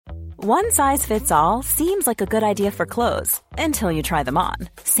One size fits all seems like a good idea for clothes until you try them on.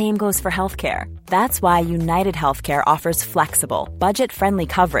 Same goes for healthcare. That's why United Healthcare offers flexible, budget-friendly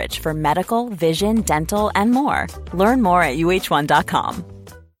coverage for medical, vision, dental, and more. Learn more at uh1.com.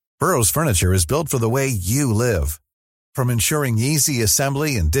 Burrow's furniture is built for the way you live. From ensuring easy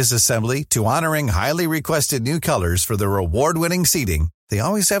assembly and disassembly to honoring highly requested new colors for their award-winning seating, they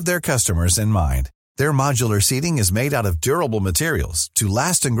always have their customers in mind. Their modular seating is made out of durable materials to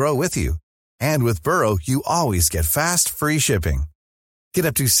last and grow with you. And with Burrow, you always get fast, free shipping. Get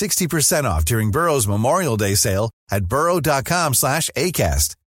up to 60% off during Burrow's Memorial Day sale at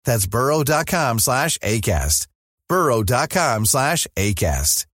burrow.com/ACAST. That's burrow.com/ACAST.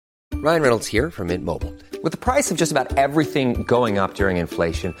 burrow.com/ACAST. Ryan Reynolds here from Mint Mobile. With the price of just about everything going up during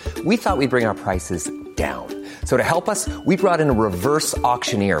inflation, we thought we'd bring our prices down. So to help us, we brought in a reverse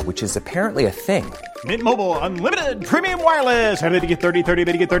auctioneer, which is apparently a thing. Mint Mobile Unlimited Premium Wireless. How to get 30, 30,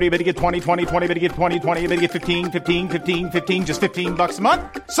 how to get 30, how to get 20, 20, 20, how to get 20, 20, how to get 15, 15, 15, 15, just $15 a month?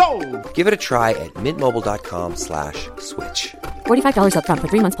 Sold! Give it a try at mintmobile.com/switch. $45 up front for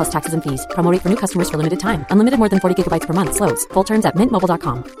 3 months plus taxes and fees. Promo rate for new customers for limited time. Unlimited more than 40 gigabytes per month. Slows full terms at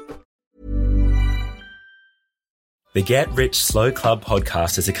mintmobile.com. The Get Rich Slow Club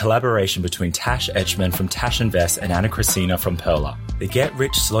podcast is a collaboration between Tash Etchman from Tash Invest and Anna Christina from Perla. The Get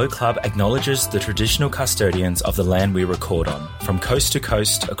Rich Slow Club acknowledges the traditional custodians of the land we record on. From coast to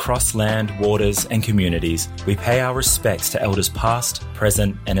coast, across land, waters, and communities, we pay our respects to elders past,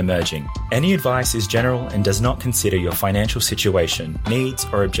 present, and emerging. Any advice is general and does not consider your financial situation, needs,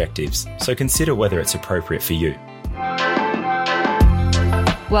 or objectives, so consider whether it's appropriate for you.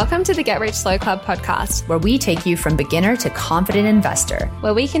 Welcome to the Get Rich Slow Club podcast, where we take you from beginner to confident investor,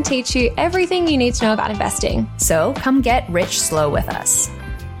 where we can teach you everything you need to know about investing. So come get rich slow with us.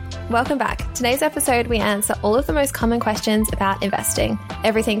 Welcome back. Today's episode, we answer all of the most common questions about investing.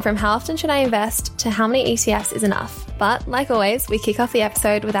 Everything from how often should I invest to how many ETFs is enough. But like always, we kick off the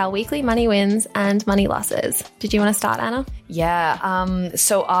episode with our weekly money wins and money losses. Did you want to start, Anna? Yeah.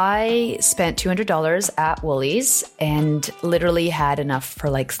 So I spent $200 at Woolies and literally had enough for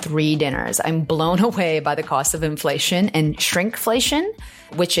like 3 dinners. I'm blown away by the cost of inflation and shrinkflation,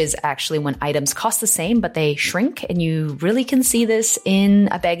 which is actually when items cost the same, but they shrink. And you really can see this in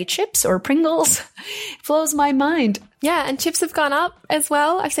a bag of chips or Pringles. It blows my mind. Yeah, and chips have gone up as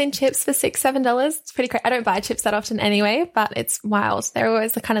well. I've seen chips for $6, $7. It's pretty crazy. I don't buy chips that often anyway, but it's wild. They're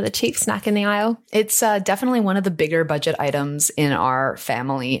always the kind of the cheap snack in the aisle. It's definitely one of the bigger budget items in our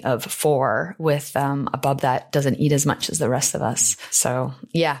family of 4, with a bub that doesn't eat as much as the rest of us. So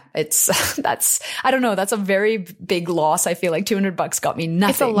yeah, that's I don't know. That's a very big loss. I feel like $200 got me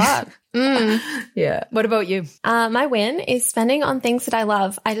nothing. It's a lot. Yeah. What about you? My win is spending on things that I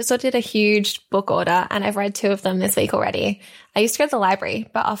love. I just did a huge book order and I've read 2 of them this week already. I used to go to the library,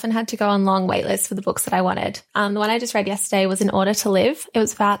 but often had to go on long wait lists for the books that I wanted. The one I just read yesterday was In Order to Live. It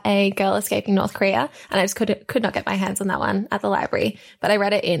was about a girl escaping North Korea, and I just could not get my hands on that one at the library, but I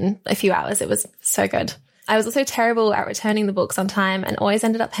read it in a few hours. It was so good. I was also terrible at returning the books on time and always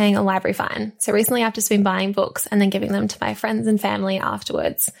ended up paying a library fine. So recently I've just been buying books and then giving them to my friends and family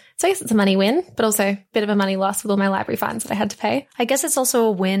afterwards. So I guess it's a money win, but also a bit of a money loss with all my library fines that I had to pay. I guess it's also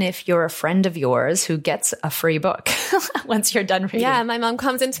a win if you're a friend of yours who gets a free book once you're done reading. Yeah, my mom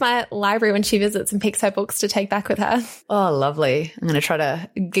comes into my library when she visits and picks her books to take back with her. Oh, lovely. I'm going to try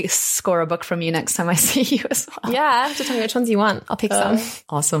to score a book from you next time I see you as well. Yeah, I have to tell me which ones you want. I'll pick some.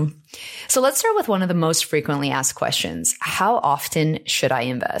 Awesome. So let's start with one of the most frequently asked questions. How often should I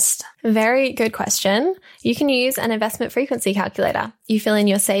invest? Very good question. You can use an investment frequency calculator. You fill in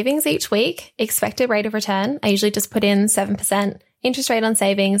your savings each week, expected rate of return. I usually just put in 7%, interest rate on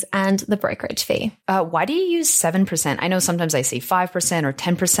savings, and the brokerage fee. Why do you use 7%? I know sometimes I see 5% or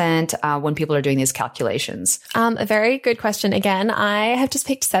 10% when people are doing these calculations. A very good question. Again, I have just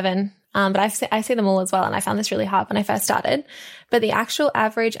picked 7. But I see them all as well, and I found this really hard when I first started. But the actual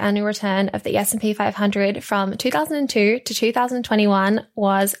average annual return of the S&P 500 from 2002 to 2021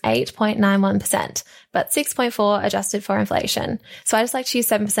 was 8.91%, but 6.4% adjusted for inflation. So I just like to use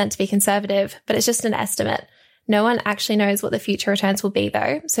 7% to be conservative, but it's just an estimate. No one actually knows what the future returns will be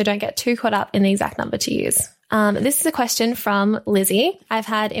though, so don't get too caught up in the exact number to use. This is a question from Lizzie. I've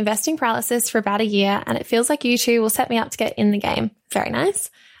had investing paralysis for about a year, and it feels like you two will set me up to get in the game. Very nice.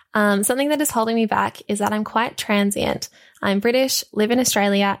 Something that is holding me back is that I'm quite transient. I'm British, live in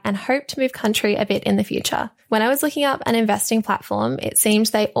Australia, and hope to move country a bit in the future. When I was looking up an investing platform, it seemed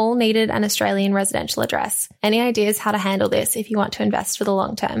they all needed an Australian residential address. Any ideas how to handle this if you want to invest for the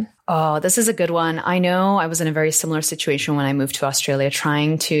long term? Oh, this is a good one. I know I was in a very similar situation when I moved to Australia,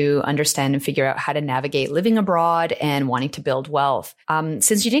 trying to understand and figure out how to navigate living abroad and wanting to build wealth.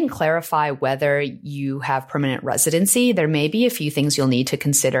 Since you didn't clarify whether you have permanent residency, there may be a few things you'll need to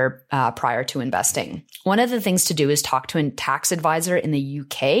consider prior to investing. One of the things to do is talk to a tax advisor in the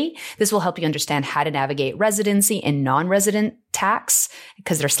UK. This will help you understand how to navigate residency and non-resident tax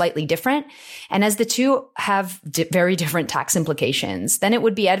because they're slightly different. And as the two have very different tax implications, then it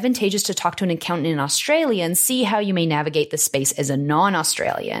would be advantageous to talk to an accountant in Australia and see how you may navigate the space as a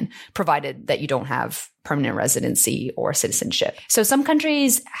non-Australian, provided that you don't have permanent residency or citizenship. So some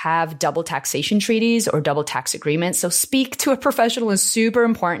countries have double taxation treaties or double tax agreements. So speak to a professional is super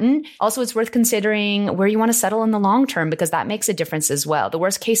important. Also, it's worth considering where you want to settle in the long term because that makes a difference as well. The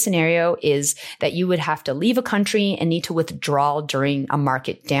worst case scenario is that you would have to leave a country and need to withdraw during a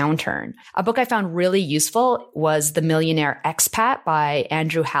market downturn. A book I found really useful was The Millionaire Expat by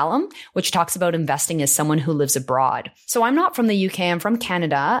Andrew Hallam, which talks about investing as someone who lives abroad. So I'm not from the UK, I'm from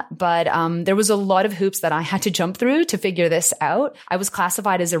Canada, but there was a lot of hoops that I had to jump through to figure this out. I was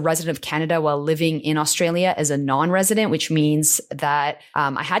classified as a resident of Canada while living in Australia as a non-resident, which means that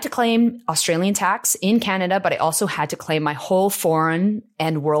I had to claim Australian tax in Canada, but I also had to claim my whole foreign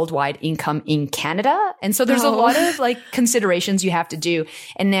and worldwide income in Canada. And so there's a lot of considerations you have to do.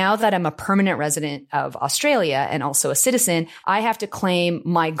 And now that I'm a permanent resident of Australia and also a citizen, I have to claim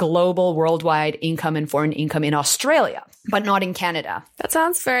my global worldwide income and foreign income in Australia, but not in Canada. That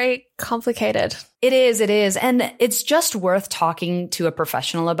sounds very complicated. It is. And it's just worth talking to a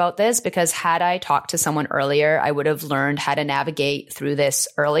professional about this because had I talked to someone earlier, I would have learned how to navigate through this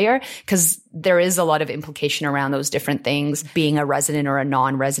earlier because there is a lot of implication around those different things, being a resident or a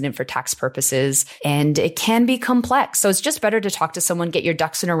non-resident for tax purposes. And it can be complex. So it's just better to talk to someone, get your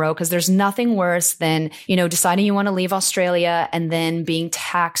ducks in a row because there's nothing worse than, deciding you want to leave Australia and then being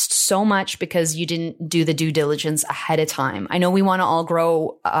taxed so much because you didn't do the due diligence ahead of time. I know we want to all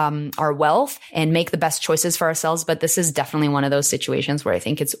grow our wealth and make the best choices for ourselves, but this is definitely one of those situations where I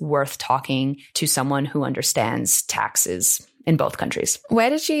think it's worth talking to someone who understands taxes in both countries.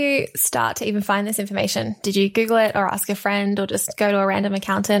 Where did you start to even find this information? Did you Google it or ask a friend or just go to a random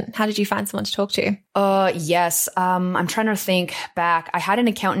accountant? How did you find someone to talk to? Yes. I'm trying to think back. I had an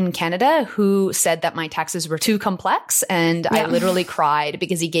accountant in Canada who said that my taxes were too complex and I literally cried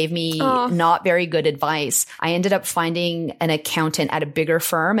because he gave me not very good advice. I ended up finding an accountant at a bigger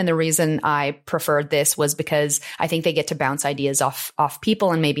firm. And the reason I preferred this was because I think they get to bounce ideas off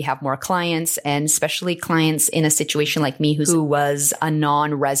people and maybe have more clients, and especially clients in a situation like me who was a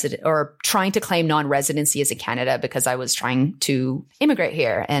non-resident or trying to claim non-residency as a Canada because I was trying to immigrate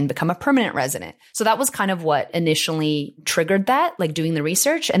here and become a permanent resident. So that was kind of what initially triggered that, doing the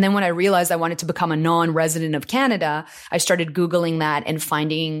research. And then when I realized I wanted to become a non-resident of Canada, I started Googling that and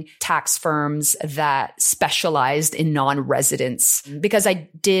finding tax firms that specialized in non-residents because I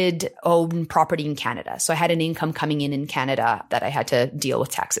did own property in Canada. So I had an income coming in Canada that I had to deal with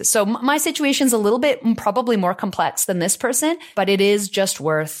taxes. So my situation's a little bit probably more complex than this person, but it is just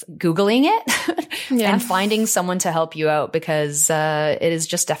worth Googling it and finding someone to help you out because it is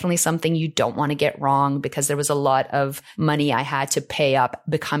just definitely something you don't want to get wrong because there was a lot of money I had to pay up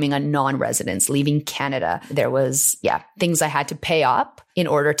becoming a non-resident, leaving Canada. There was, things I had to pay up in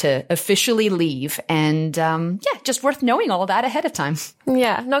order to officially leave. And just worth knowing all of that ahead of time.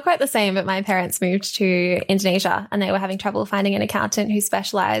 Yeah, not quite the same, but my parents moved to Indonesia and they were having trouble finding an accountant who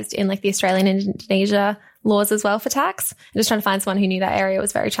specialized in the Australian and Indonesia laws as well for tax. And just trying to find someone who knew that area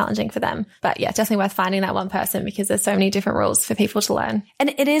was very challenging for them. But definitely worth finding that one person because there's so many different rules for people to learn. And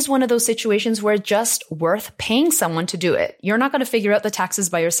it is one of those situations where it's just worth paying someone to do it. You're not going to figure out the taxes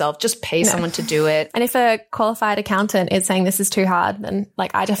by yourself. Just pay someone to do it. And if a qualified accountant is saying this is too hard, then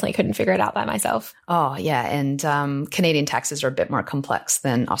I definitely couldn't figure it out by myself. Oh, yeah. And Canadian taxes are a bit more complex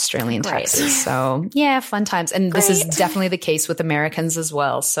than Australian taxes. Right. So fun times. And this is definitely the case with Americans as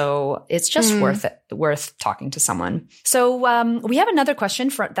well. So it's just worth talking to someone. So we have another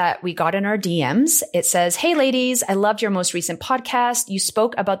question that we got in our DMs. It says, "Hey ladies, I loved your most recent podcast. You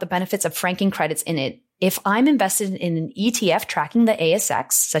spoke about the benefits of franking credits in it. If I'm invested in an ETF tracking the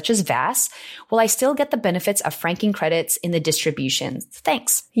ASX, such as VAS, will I still get the benefits of franking credits in the distributions?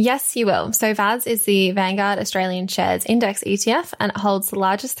 Thanks." Yes, you will. So VAS is the Vanguard Australian Shares Index ETF, and it holds the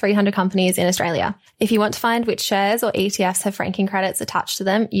largest 300 companies in Australia. If you want to find which shares or ETFs have franking credits attached to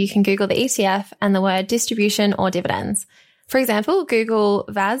them, you can Google the ETF and the word distribution or dividends. For example, Google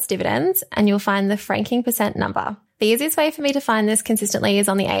VAS dividends and you'll find the franking percent number. The easiest way for me to find this consistently is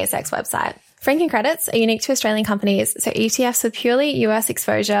on the ASX website. Franking credits are unique to Australian companies, so ETFs with purely US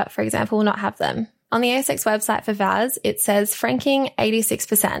exposure, for example, will not have them. On the ASX website for VAS, it says franking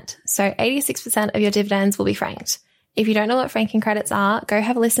 86%. So 86% of your dividends will be franked. If you don't know what franking credits are, go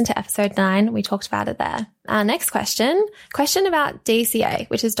have a listen to episode 9. We talked about it there. Our next question about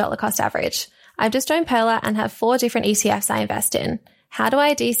DCA, which is dollar cost average. I've just joined Perla and have 4 different ETFs I invest in. How do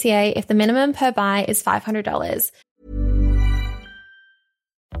I DCA if the minimum per buy is $500?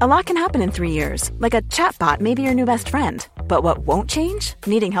 A lot can happen in 3 years, like a chatbot may be your new best friend. But what won't change?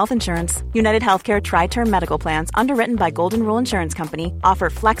 Needing health insurance. United Healthcare Tri-Term Medical Plans, underwritten by Golden Rule Insurance Company, offer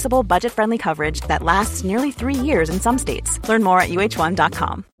flexible, budget-friendly coverage that lasts nearly 3 years in some states. Learn more at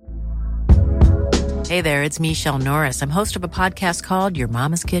uh1.com. Hey there, it's Michelle Norris. I'm host of a podcast called Your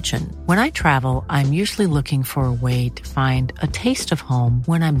Mama's Kitchen. When I travel, I'm usually looking for a way to find a taste of home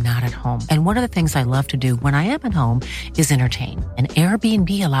when I'm not at home. And one of the things I love to do when I am at home is entertain. And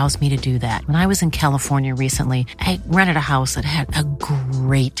Airbnb allows me to do that. When I was in California recently, I rented a house that had a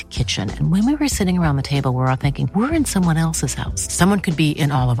great kitchen. And when we were sitting around the table, we're all thinking, we're in someone else's house. Someone could be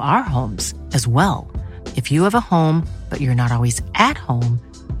in all of our homes as well. If you have a home, but you're not always at home,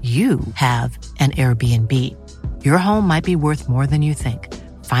 you have an Airbnb. Your home might be worth more than you think.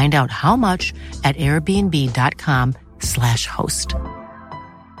 Find out how much at airbnb.com/host.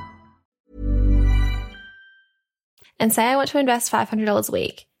 And say I want to invest $500 a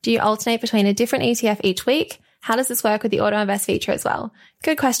week. Do you alternate between a different ETF each week? How does this work with the auto invest feature as well?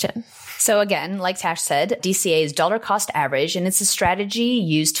 Good question. So again, like Tash said, DCA is dollar cost average, and it's a strategy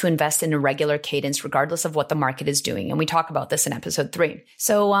used to invest in a regular cadence regardless of what the market is doing. And we talk about this in episode 3.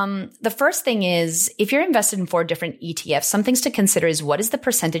 So the first thing is, if you're invested in 4 different ETFs, some things to consider is what is the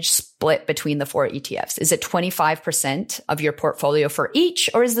percentage split between the 4 ETFs? Is it 25% of your portfolio for each,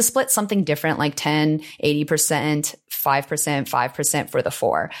 or is the split something different like 10, 80%, 5%, 5% for the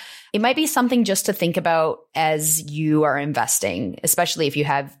 4? It might be something just to think about as you are investing, especially if you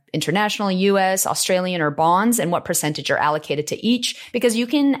have international, US, Australian, or bonds, and what percentage are allocated to each, because you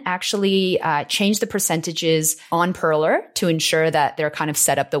can actually change the percentages on Perler to ensure that they're kind of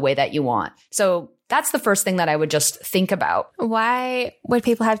set up the way that you want. So that's the first thing that I would just think about. Why would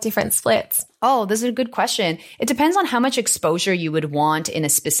people have different splits? Oh, this is a good question. It depends on how much exposure you would want in a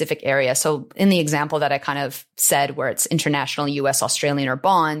specific area. So in the example that I kind of said, where it's international, US, Australian, or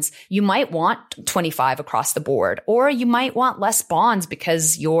bonds, you might want 25 across the board, or you might want less bonds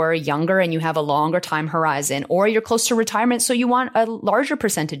because you're younger and you have a longer time horizon, or you're close to retirement, so you want a larger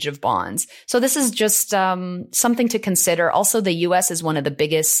percentage of bonds. So this is just something to consider. Also, the US is one of the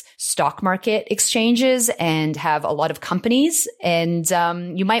biggest stock market exchanges and have a lot of companies, and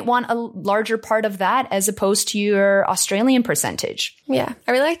you might want a larger part of that as opposed to your Australian percentage. Yeah.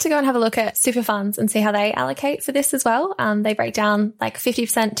 I really like to go and have a look at super funds and see how they allocate for this as well. They break down like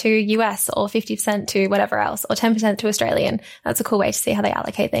 50% to US or 50% to whatever else, or 10% to Australian. That's a cool way to see how they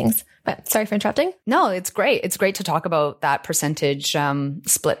allocate things. But sorry for interrupting. No, it's great. It's great to talk about that percentage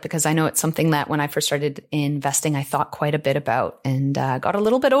split, because I know it's something that when I first started investing, I thought quite a bit about and got a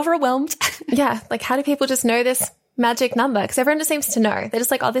little bit overwhelmed. Yeah. Like, how do people just know this magic number? Because everyone just seems to know. They're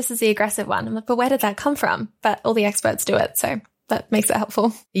just like, oh, this is the aggressive one. I'm like, but where did that come from? But all the experts do it. So that makes it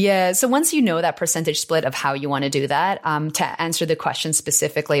helpful. Yeah. So once you know that percentage split of how you want to do that, to answer the question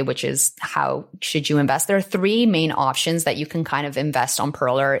specifically, which is how should you invest, there are 3 main options that you can kind of invest on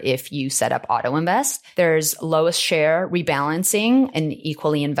Perler if you set up auto invest. There's lowest share, rebalancing, and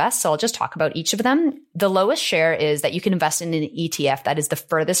equally invest. So I'll just talk about each of them. The lowest share is that you can invest in an ETF that is the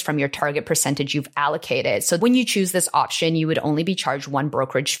furthest from your target percentage you've allocated. So when you choose this option, you would only be charged 1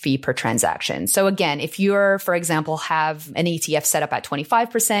 brokerage fee per transaction. So again, if you're, for example, have an ETF set up at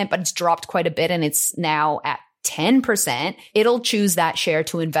 25%, but it's dropped quite a bit and it's now at 10%, it'll choose that share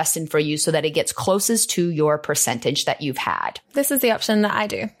to invest in for you so that it gets closest to your percentage that you've had. This is the option that I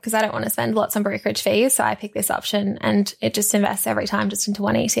do because I don't want to spend lots on brokerage fees. So I pick this option and it just invests every time just into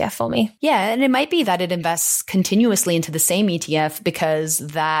one ETF for me. Yeah. And it might be that it invests continuously into the same ETF because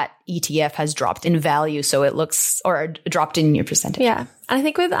that ETF has dropped in value. So it looks, or dropped in your percentage. Yeah. And I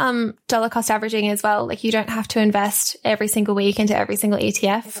think with dollar cost averaging as well, like you don't have to invest every single week into every single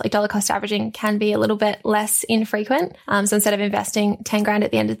ETF. Like dollar cost averaging can be a little bit less infrequent. So instead of investing 10 grand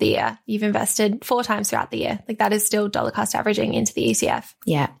at the end of the year, you've invested 4 times throughout the year. Like that is still dollar cost averaging into the ETF.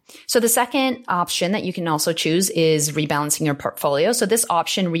 Yeah. So the second option that you can also choose is rebalancing your portfolio. So this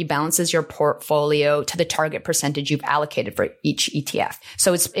option rebalances your portfolio to the target percentage you've allocated for each ETF.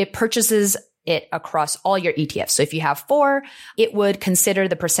 So it purchases it across all your ETFs. So if you have 4, it would consider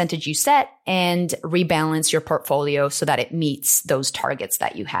the percentage you set and rebalance your portfolio so that it meets those targets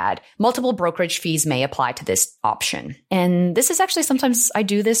that you had. Multiple brokerage fees may apply to this option. And this is actually sometimes I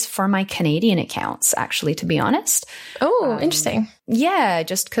do this for my Canadian accounts, actually, to be honest. Oh, interesting. Yeah,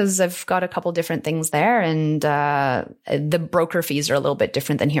 just because I've got a couple different things there, and the broker fees are a little bit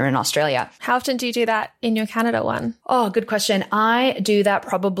different than here in Australia. How often do you do that in your Canada one? Oh, good question. I do that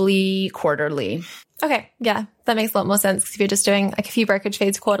probably quarterly. Okay. Yeah. That makes a lot more sense because if you're just doing like a few brokerage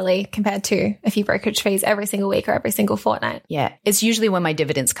fees quarterly compared to a few brokerage fees every single week or every single fortnight. Yeah. It's usually when my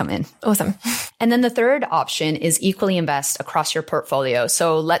dividends come in. Awesome. And then the third option is equally invest across your portfolio.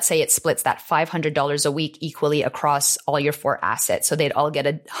 So let's say it splits that $500 a week equally across all your 4 assets. So they'd all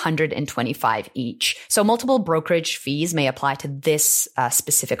get $125 each. So multiple brokerage fees may apply to this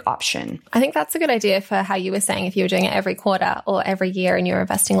specific option. I think that's a good idea for how you were saying if you were doing it every quarter or every year and you're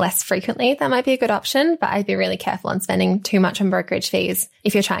investing less frequently, that might be a good option, but I'd be really careful on spending too much on brokerage fees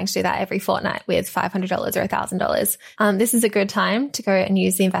if you're trying to do that every fortnight with $500 or $1,000. This is a good time to go and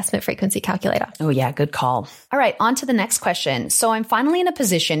use the investment frequency calculator. Oh yeah, good call. All right, on to the next question. So I'm finally in a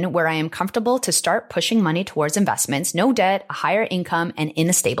position where I am comfortable to start pushing money towards investments, no debt, a higher income, and in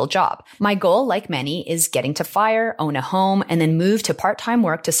a stable job. My goal, like many, is getting to FIRE, own a home, and then move to part-time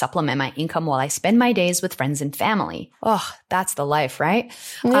work to supplement my income while I spend my days with friends and family. Oh, that's the life, right?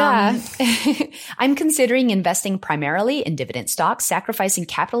 Yeah. I'm considering investing primarily in dividend stocks, sacrificing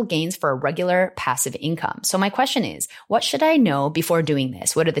capital gains for a regular passive income. So my question is, what should I know before doing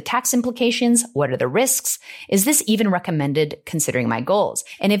this? What are the tax implications? What are the risks? Is this even recommended considering my goals?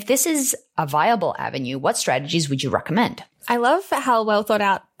 And if this is a viable avenue, what strategies would you recommend? I love how well thought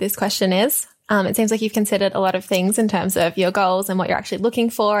out this question is. It seems like you've considered a lot of things in terms of your goals and what you're actually looking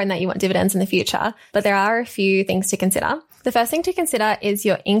for and that you want dividends in the future. But there are a few things to consider. The first thing to consider is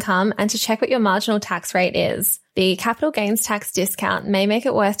your income and to check what your marginal tax rate is. The capital gains tax discount may make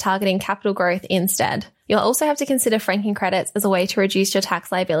it worth targeting capital growth instead. You'll also have to consider franking credits as a way to reduce your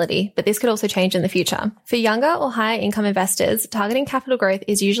tax liability, but this could also change in the future. For younger or higher income investors, targeting capital growth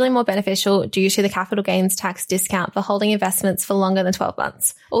is usually more beneficial due to the capital gains tax discount for holding investments for longer than 12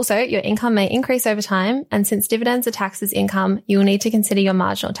 months. Also, your income may increase over time, and since dividends are taxed as income, you will need to consider your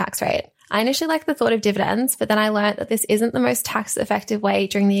marginal tax rate. I initially liked the thought of dividends, but then I learned that this isn't the most tax-effective way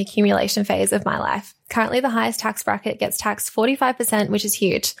during the accumulation phase of my life. Currently, the highest tax bracket gets taxed 45%, which is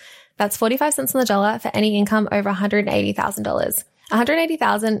huge. That's 45 cents on the dollar for any income over $180,000.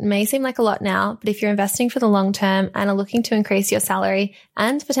 $180,000 may seem like a lot now, but if you're investing for the long term and are looking to increase your salary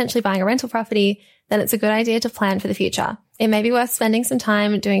and potentially buying a rental property, then it's a good idea to plan for the future. It may be worth spending some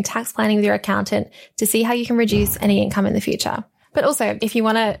time doing tax planning with your accountant to see how you can reduce any income in the future. But also, if you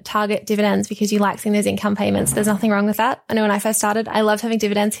want to target dividends because you like seeing those income payments, there's nothing wrong with that. I know when I first started, I loved having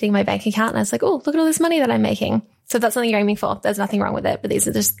dividends hitting my bank account and I was like, oh, look at all this money that I'm making. So if that's something you're aiming for, there's nothing wrong with it, but these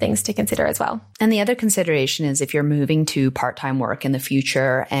are just things to consider as well. And the other consideration is if you're moving to part-time work in the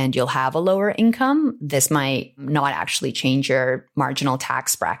future and you'll have a lower income, this might not actually change your marginal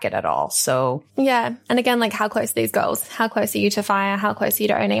tax bracket at all. So yeah. And again, like how close are these goals? How close are you to FIRE? How close are you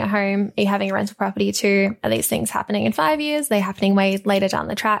to owning a home? Are you having a rental property too? Are these things happening in 5 years? Are they happening way later down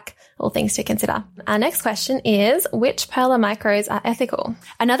the track? All things to consider. Our next question is, which Pearler micros are ethical?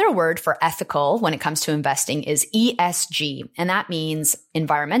 Another word for ethical when it comes to investing is ESG, and that means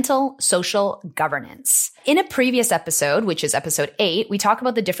environmental, social, governance. In a previous episode, which is episode 8, we talk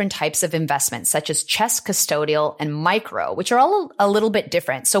about the different types of investments, such as chess, custodial, and micro, which are all a little bit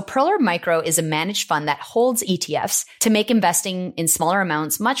different. So Pearler Micro is a managed fund that holds ETFs to make investing in smaller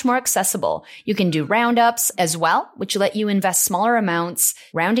amounts much more accessible. You can do roundups as well, which let you invest smaller amounts,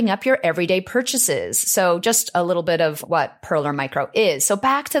 rounding up your everyday purchases. So just a little bit of what Pearler Micro is. So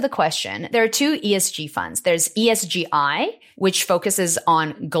back to the question. There are 2 ESG funds. There's ESGI, which focuses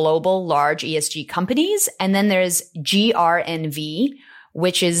on global large ESG companies. And then there's GRNV,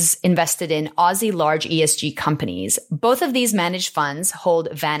 which is invested in Aussie large ESG companies. Both of these managed funds hold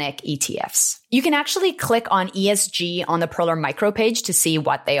VanEck ETFs. You can actually click on ESG on the Pearler Micro page to see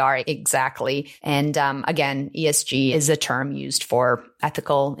what they are exactly. And again, ESG is a term used for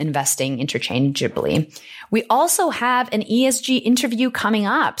ethical investing interchangeably. We also have an ESG interview coming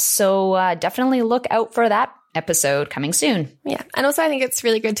up, so definitely look out for that episode coming soon. Yeah. And also I think it's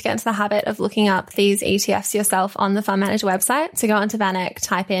really good to get into the habit of looking up these ETFs yourself on the fund manager website. So go onto VanEck,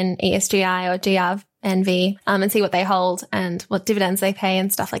 type in ESGI or GRNV and see what they hold and what dividends they pay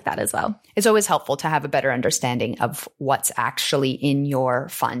and stuff like that as well. It's always helpful to have a better understanding of what's actually in your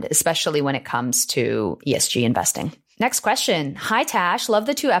fund, especially when it comes to ESG investing. Next question. Hi, Tash. Love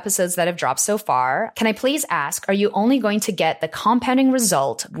the 2 episodes that have dropped so far. Can I please ask, are you only going to get the compounding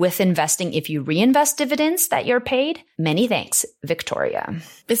result with investing if you reinvest dividends that you're paid? Many thanks, Victoria.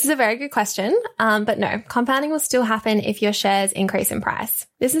 This is a very good question, but no, compounding will still happen if your shares increase in price.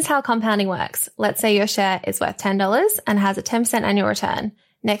 This is how compounding works. Let's say your share is worth $10 and has a 10% annual return.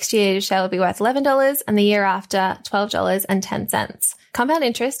 Next year, your share will be worth $11 and the year after, $12.10. Compound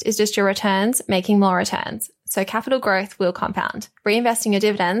interest is just your returns making more returns. So capital growth will compound. Reinvesting your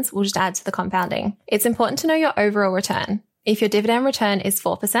dividends will just add to the compounding. It's important to know your overall return. If your dividend return is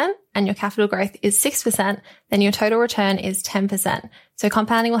 4% and your capital growth is 6%, then your total return is 10%. So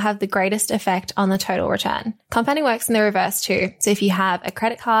compounding will have the greatest effect on the total return. Compounding works in the reverse too. So if you have a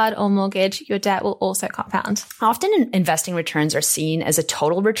credit card or mortgage, your debt will also compound. Often investing returns are seen as a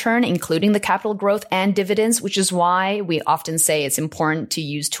total return, including the capital growth and dividends, which is why we often say it's important to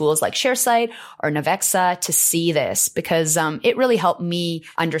use tools like ShareSite or Navexa to see this, because it really helped me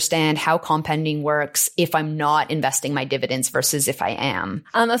understand how compounding works if I'm not investing my dividends versus if I am.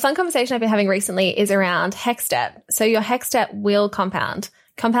 A fun conversation I've been having recently is around HEX debt. So your HEX debt will compound.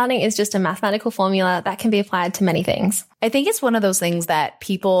 Compounding is just a mathematical formula that can be applied to many things. I think it's one of those things that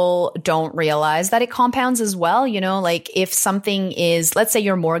people don't realize that it compounds as well. You know, like if something is, let's say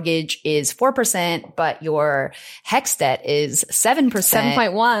your mortgage is 4%, but your HEX debt is 7%.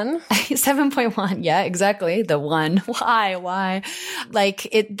 7.1. 7.1. Yeah, exactly. The one. Why?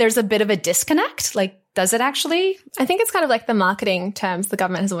 Like there's a bit of a disconnect. Like, does it actually? I think it's kind of like the marketing terms the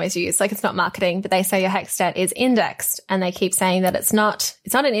government has always used. Like it's not marketing, but they say your HEX debt is indexed and they keep saying that it's not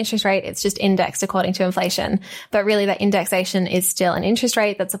an interest rate. It's just indexed according to inflation. But really that indexation is still an interest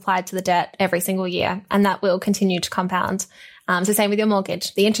rate that's applied to the debt every single year. And that will continue to compound. So same with your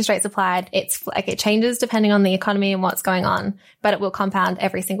mortgage. The interest rate's applied. It's like it changes depending on the economy and what's going on, but it will compound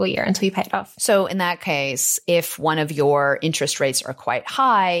every single year until you pay it off. So in that case, if one of your interest rates are quite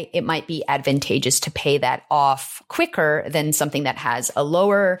high, it might be advantageous to pay that off quicker than something that has a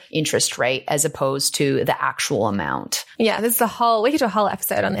lower interest rate as opposed to the actual amount. Yeah, we could do a whole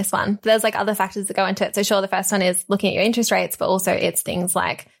episode on this one. There's like other factors that go into it. So sure, the first one is looking at your interest rates, but also it's things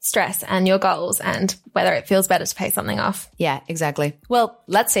like stress and your goals and whether it feels better to pay something off. Yeah, exactly. Well,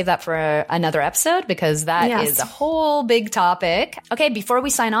 let's save that for another episode because that is a whole big topic. Okay, before we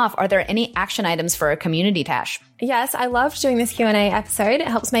sign off, are there any action items for our community, Tash? Yes, I loved doing this Q&A episode. It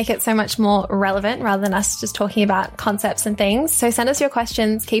helps make it so much more relevant rather than us just talking about concepts and things. So send us your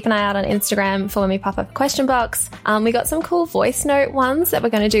questions. Keep an eye out on Instagram for when we pop up a question box. We got some cool voice note ones that we're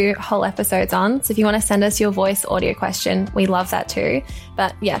going to do whole episodes on. So if you want to send us your voice audio question, we love that too.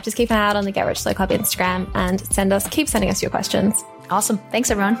 But yeah, just keep an eye out on the Get Rich Slow Club Instagram and keep sending us your questions. Awesome. Thanks,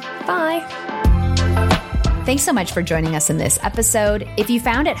 everyone. Bye. Thanks so much for joining us in this episode. If you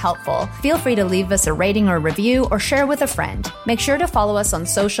found it helpful, feel free to leave us a rating or review or share with a friend. Make sure to follow us on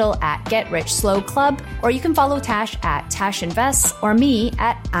social at Get Rich Slow Club, or you can follow Tash at Tash Invests or me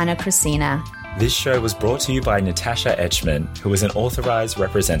at Anna Christina. This show was brought to you by Natasha Etchman, who is an authorised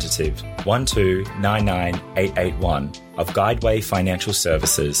representative 1299881 of Guideway Financial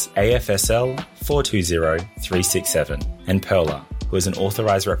Services, AFSL 420367, and Perla, who is an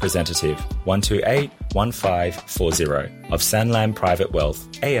authorised representative 1281540 of Sanlam Private Wealth,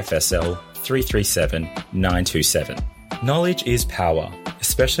 AFSL 337927. Knowledge is power,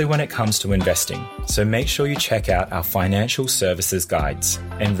 especially when it comes to investing. So make sure you check out our financial services guides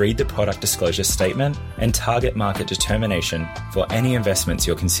and read the product disclosure statement and target market determination for any investments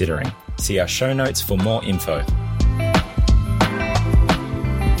you're considering. See our show notes for more info.